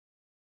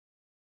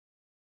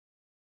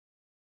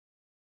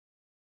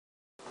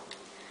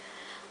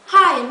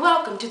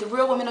welcome to the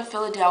Real Women of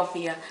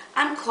Philadelphia.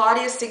 I'm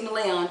Claudia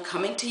Leon,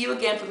 coming to you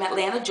again from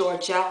Atlanta,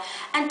 Georgia,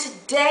 and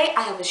today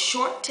I have a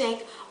short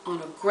take on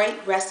a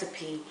great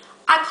recipe.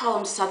 I call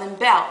them Southern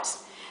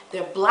Bells.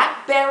 They're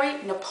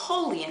blackberry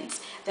Napoleons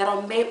that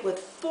are made with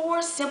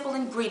 4 simple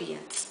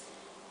ingredients: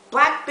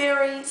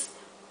 blackberries,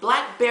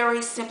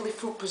 blackberry simply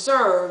fruit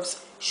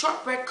preserves,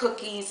 shortbread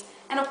cookies,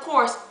 and of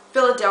course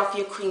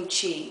Philadelphia cream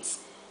cheese.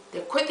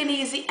 They're quick and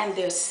easy, and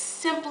they're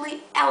simply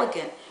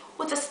elegant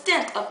with a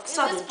stint of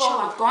Southern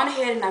charm. I've gone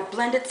ahead and I've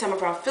blended some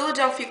of our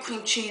Philadelphia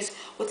cream cheese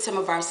with some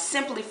of our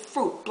simply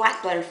fruit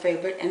blackberry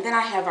favorite, and then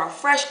I have our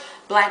fresh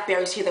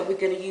blackberries here that we're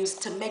going to use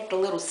to make the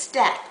little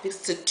stack.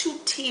 It's a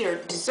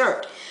 2-tiered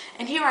dessert.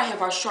 And here I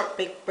have our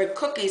shortbread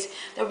cookies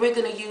that we're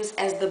going to use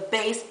as the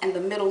base and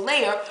the middle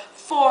layer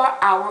for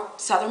our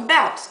Southern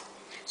Bells.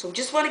 So we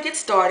just want to get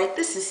started.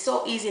 This is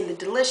so easy and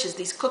delicious.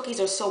 These cookies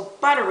are so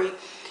buttery,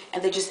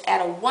 and they just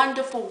add a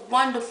wonderful,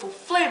 wonderful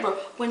flavor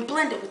when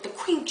blended with the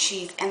cream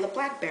cheese and the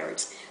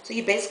blackberries. So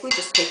you basically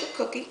just take a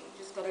cookie,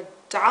 just going to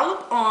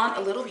dollop on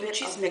a little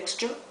bit of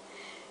mixture.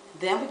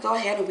 Then we go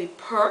ahead and we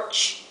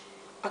perch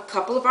a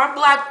couple of our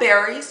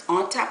blackberries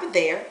on top of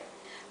there,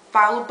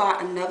 followed by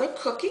another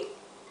cookie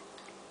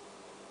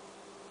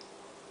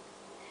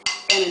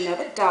and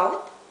another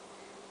dollop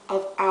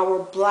of our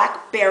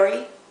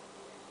blackberry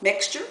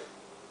mixture,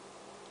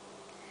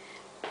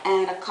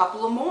 and a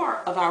couple of more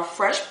of our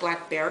fresh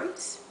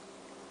blackberries.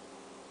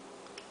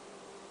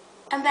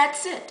 And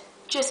that's it.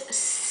 Just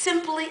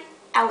simply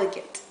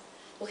elegant.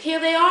 Well, here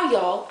they are,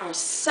 y'all, our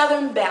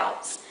Southern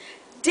Bells.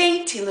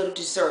 Dainty little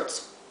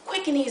desserts.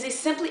 Quick and easy,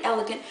 simply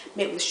elegant,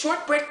 made with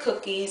shortbread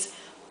cookies,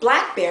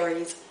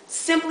 blackberries,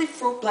 simply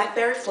fruit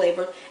blackberry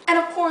flavored, and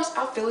of course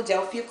our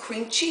Philadelphia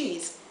cream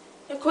cheese.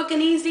 They're quick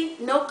and easy,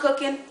 no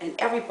cooking, and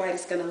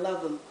everybody's gonna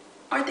love them.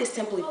 Aren't they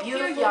simply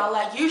beautiful? Here, y'all,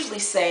 I usually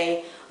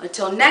say,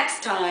 until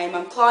next time,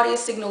 I'm Claudia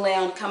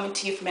Leon, coming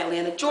to you from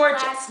Atlanta,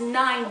 Georgia. Last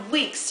 9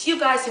 weeks, you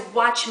guys have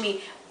watched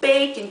me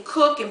bake and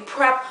cook and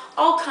prep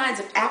all kinds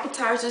of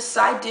appetizers,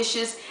 side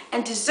dishes,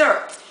 and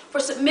desserts for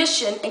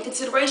submission and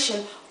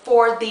consideration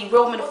for the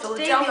Real Women of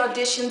Philadelphia. The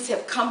auditions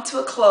have come to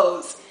a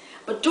close.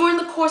 But during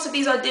the course of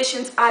these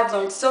auditions, I've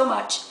learned so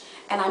much,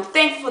 and I'm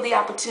thankful for the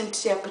opportunity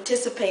to have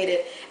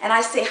participated. And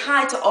I say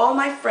hi to all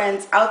my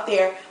friends out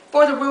there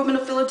for the Real Women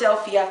of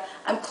Philadelphia.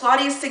 I'm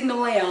Claudia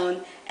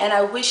Leon, and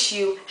I wish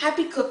you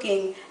happy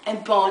cooking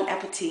and bon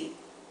appetit.